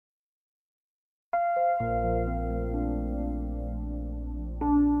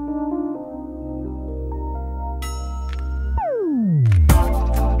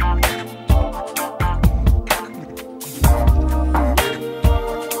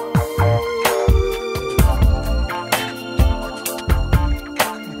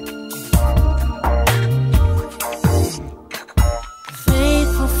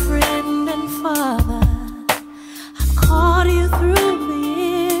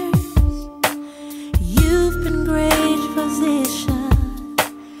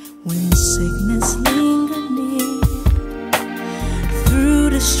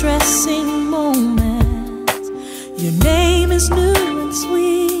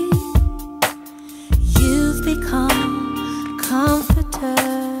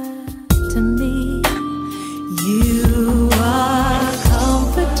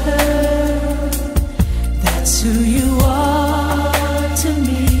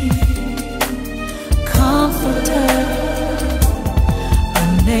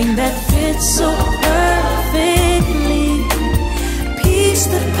fits so perfectly, peace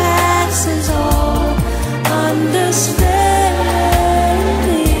that passes all understanding.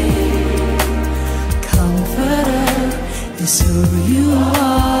 Comforter is who you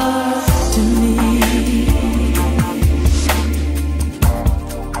are to me.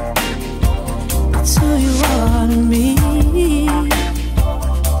 It's who you are to me.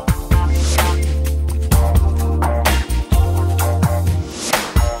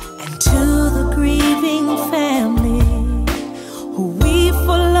 And to the grieving family who weep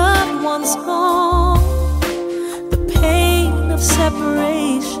for loved ones gone, the pain of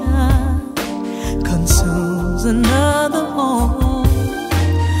separation consumes another home.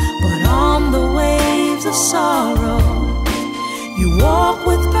 But on the waves of sorrow, you walk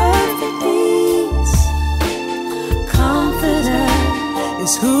with perfect peace. Comforter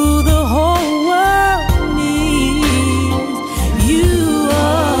is who the whole world needs. You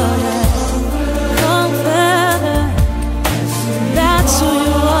are the comforter. That's who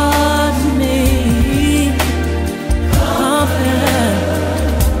you are to me. Comforter,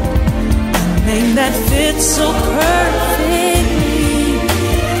 a name that fits so perfectly,